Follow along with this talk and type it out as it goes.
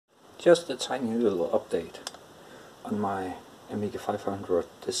Just a tiny little update on my Amiga500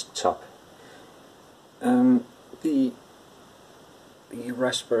 desktop. The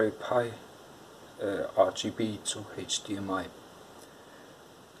Raspberry Pi RGB-to-HDMI.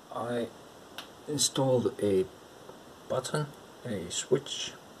 I installed a button, a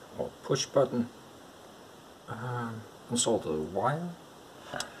switch or push button, installed a wire,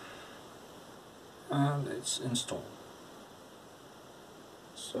 and it's installed.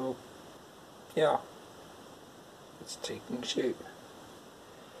 So yeah, it's taking shape.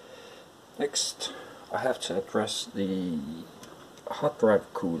 Next, I have to address the hard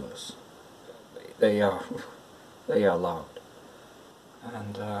drive coolers. They are loud,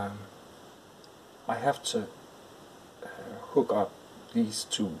 and I have to hook up these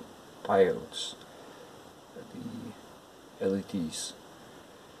two diodes, the LEDs.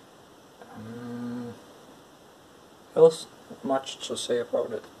 Else, not much to say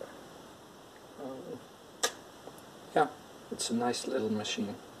about it. Yeah, it's a nice little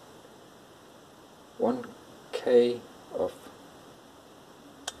machine. 1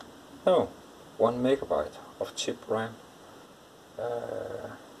 megabyte of chip RAM,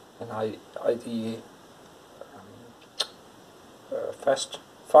 an IDE fast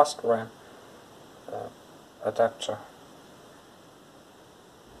RAM adapter.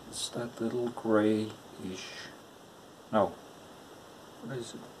 It's that little grayish, no, what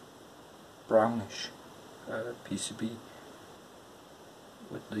is it? Brownish PCB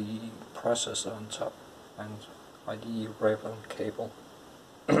with the processor on top and IDE ribbon cable.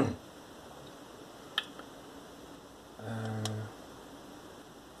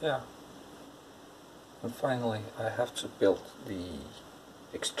 Yeah, and finally I have to build the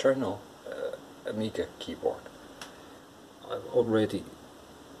external Amiga keyboard. I've already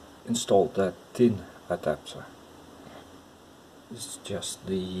installed that DIN adapter. It's just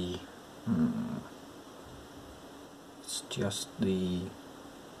the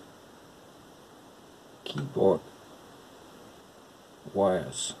keyboard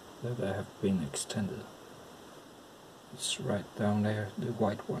wires that have been extended. It's right down there, the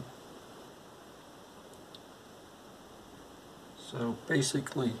white one. So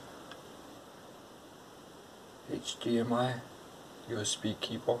basically, HDMI, USB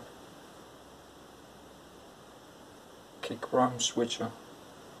keyboard, kick RAM switcher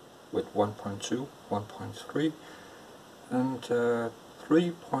with 1.2, 1.3 and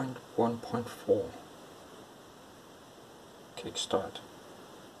 3.1.4 kickstart,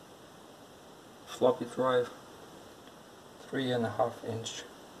 floppy drive, 3.5 inch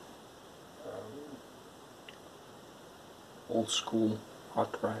old school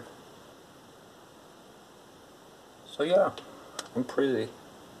hard drive. So yeah, I'm pretty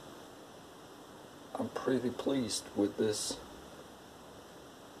pleased with this.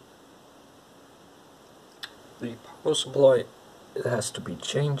 The power supply, it has to be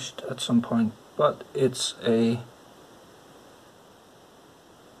changed at some point, but it's a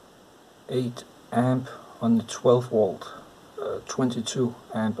 8 amp on the 12 volt, 22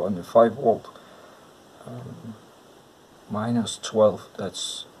 amp on the 5 volt, minus 12,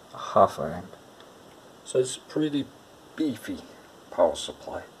 that's half amp. So it's a pretty beefy power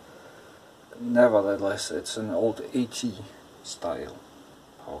supply. Nevertheless, it's an old AT style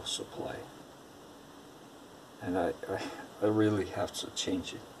power supply, and I really have to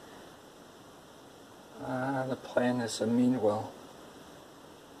change it. The plan is, meanwhile,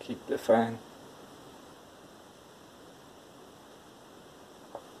 keep the fan.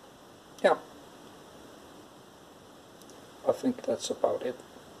 Yeah, I think that's about it.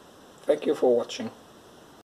 Thank you for watching.